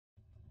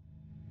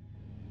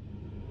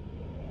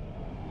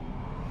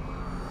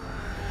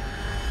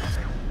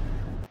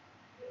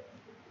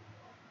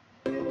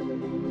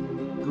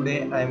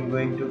Today I am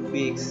going to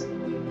fix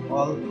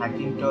all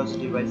Hackintosh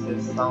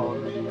devices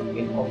sound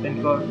in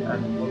OpenCore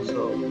and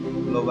also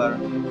global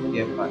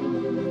GFI.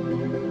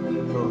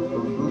 So to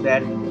do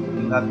that,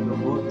 you have to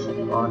boot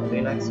on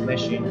Linux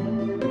machine.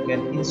 You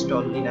can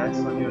install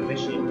Linux on your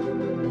machine.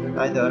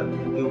 Either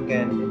you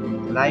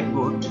can live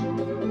boot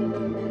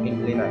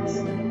in Linux.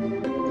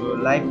 To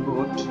live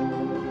boot,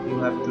 you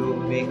have to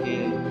make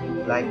a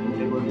live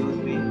bootable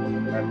USB,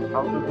 and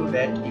how to do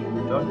that if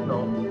you don't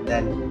know,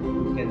 then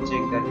you can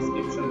check the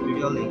description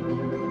video link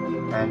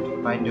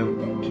and find out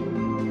that.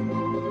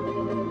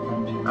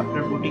 And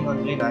after booting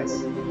on Linux,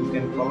 you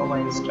can follow my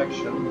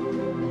instruction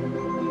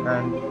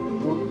and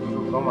put the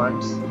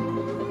commands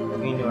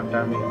in your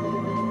terminal.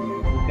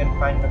 You can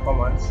find the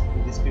commands in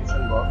the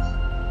description box.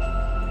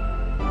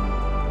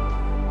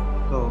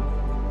 So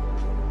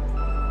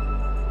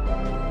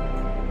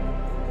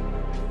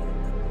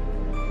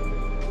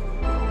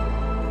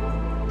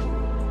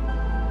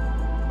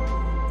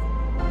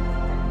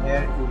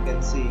here you can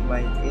see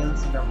my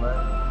LC number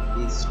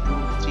is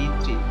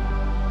 233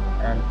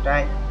 and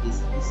type is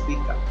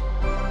speaker.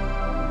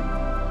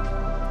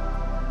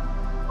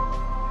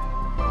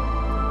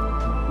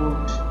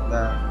 Put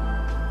the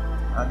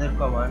other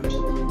command in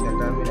the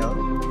terminal.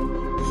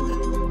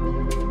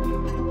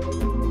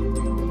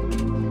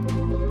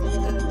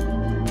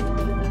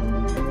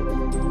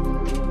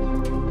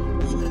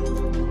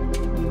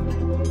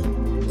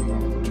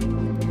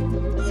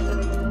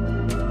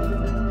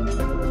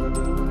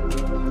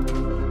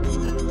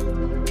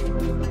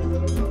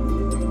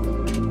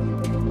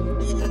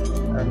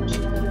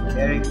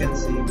 Here you can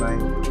see my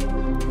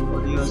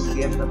audio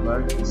CM number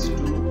is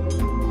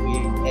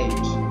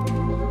 2V8.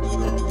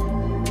 So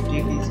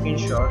take a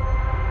screenshot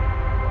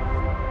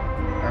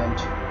and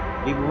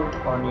reboot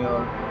on your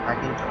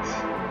Hackintosh.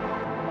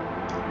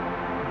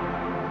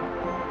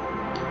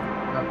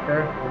 After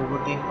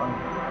rebooting on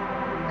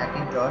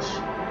Hackintosh,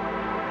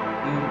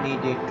 you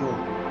need a tool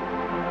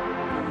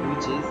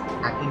which is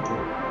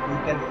Hackintosh. You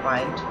can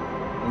find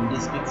in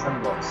description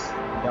box.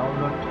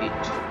 Download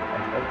it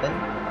and open.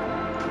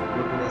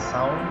 Go to the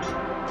sound,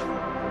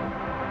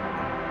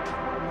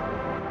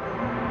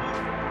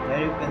 and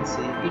here you can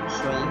see it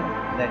showing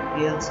that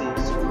LC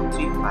is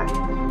 235,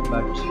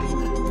 but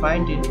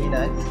find in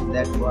Linux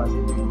that was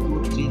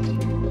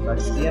 233, but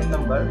CM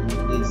number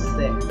is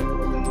same.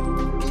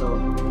 So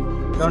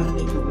you don't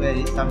need to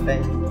worry.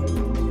 Sometimes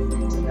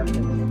it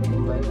happens. You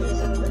might get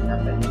something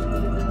happen.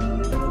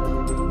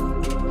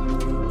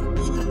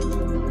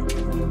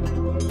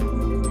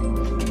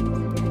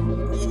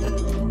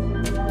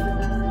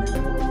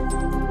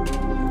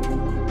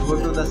 Go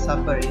to the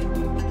Safari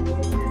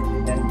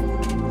and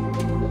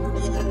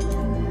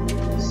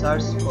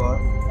search for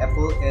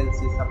Apple LC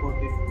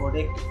supported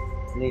codec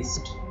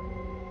list.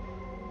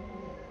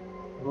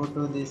 Go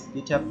to this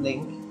GitHub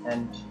link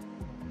and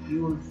you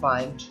will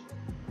find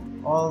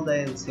all the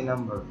LC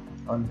number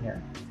on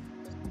here.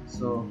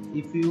 So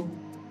if you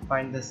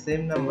find the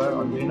same number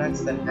on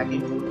Linux and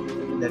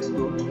Hackintosh, that's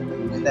good,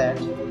 use that.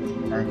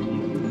 And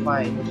if you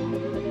find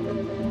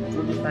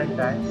two different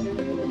types,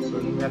 so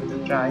you have to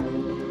try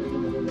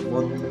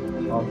both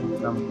of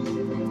numbers.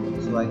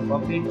 So I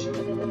copied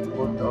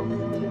both of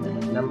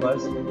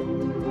numbers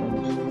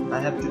and I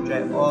have to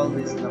try all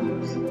these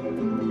numbers.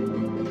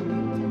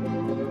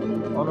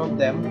 One of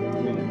them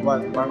will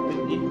work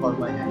perfectly for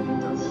my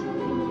Hackintosh.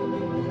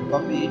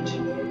 Copy it.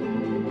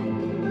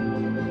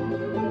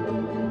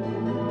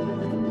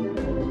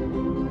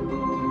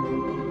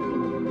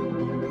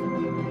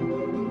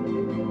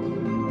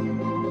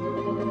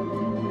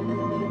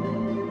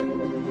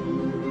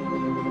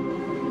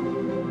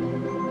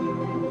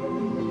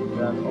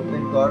 Run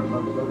OpenCore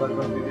on global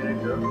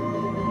configurator,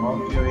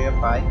 mount your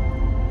AFI,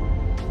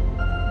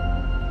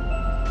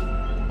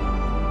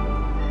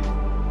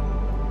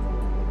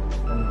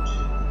 and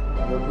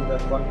go to the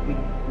config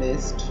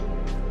list,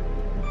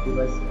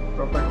 device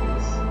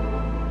properties,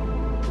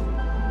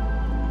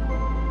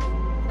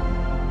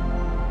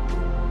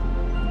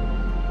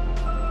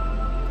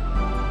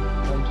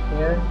 and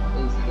here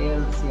is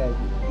ALC ID.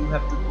 You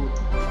have to put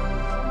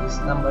these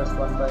numbers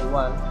one by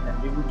one and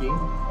rebooting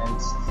and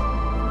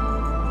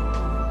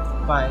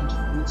find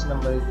which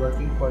number is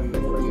working for you.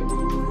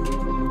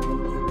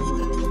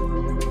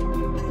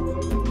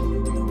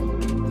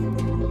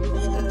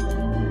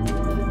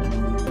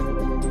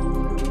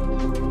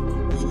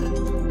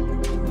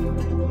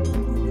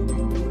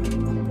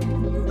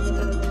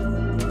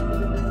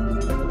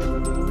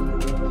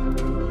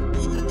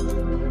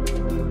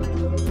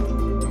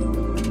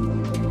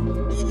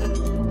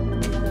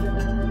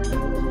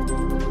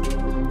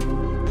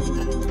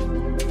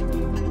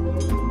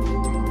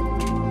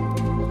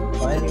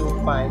 When you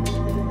find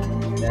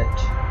that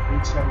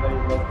which number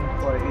is working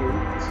for you,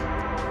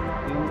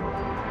 you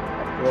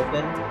have to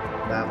open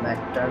the Mac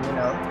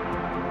terminal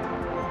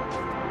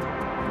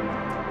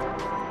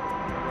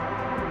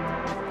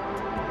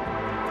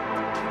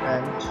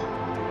and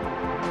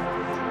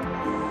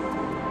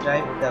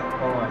type the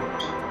command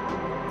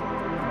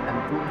and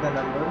put the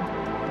number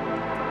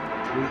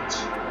which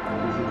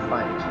you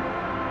find.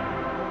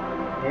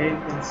 here you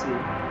can see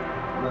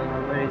my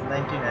number is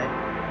 99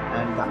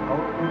 and the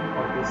output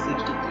of the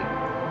 63.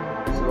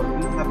 So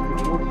you have to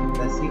put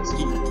the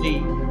 63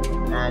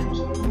 and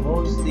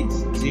more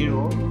 60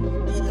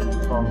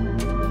 from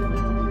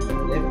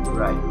left to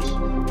right.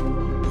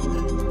 So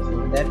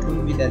that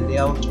will be the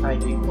layout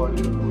ID for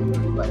your audio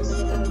device.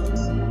 So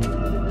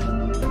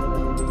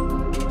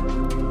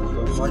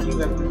what you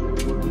have to do,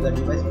 go to the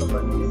device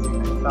properties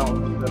and sound,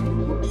 you have to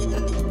put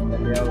the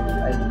layout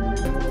ID.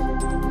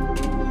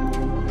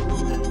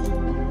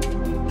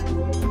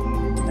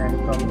 And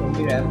from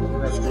grep you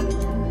have to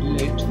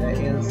delete the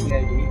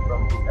lspci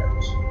from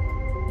boot,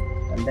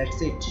 and that's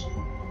it,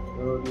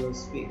 your audio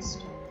is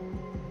fixed.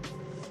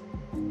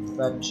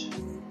 But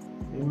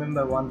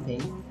remember one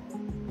thing,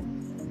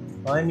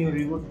 when you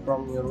reboot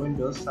from your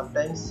Windows,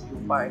 sometimes you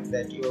find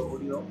that your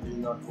audio will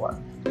not work.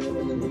 So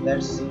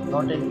that's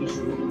not an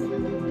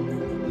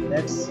issue,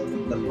 that's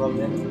the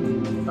problem,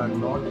 you are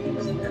not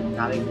using a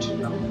correct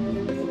number.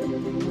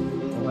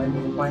 When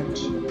you find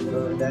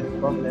that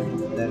problem,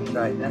 then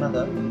try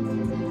another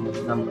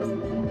number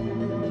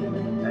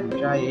and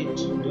try it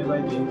day by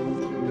day,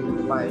 you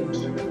will find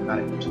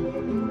correct.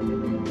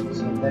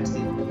 So that's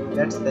it,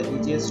 that's the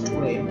easiest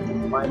way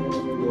to find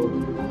your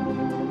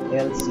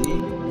LC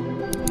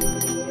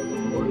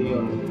audio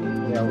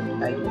layout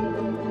ID.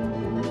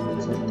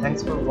 So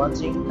thanks for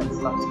watching and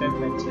subscribe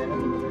my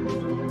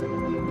channel.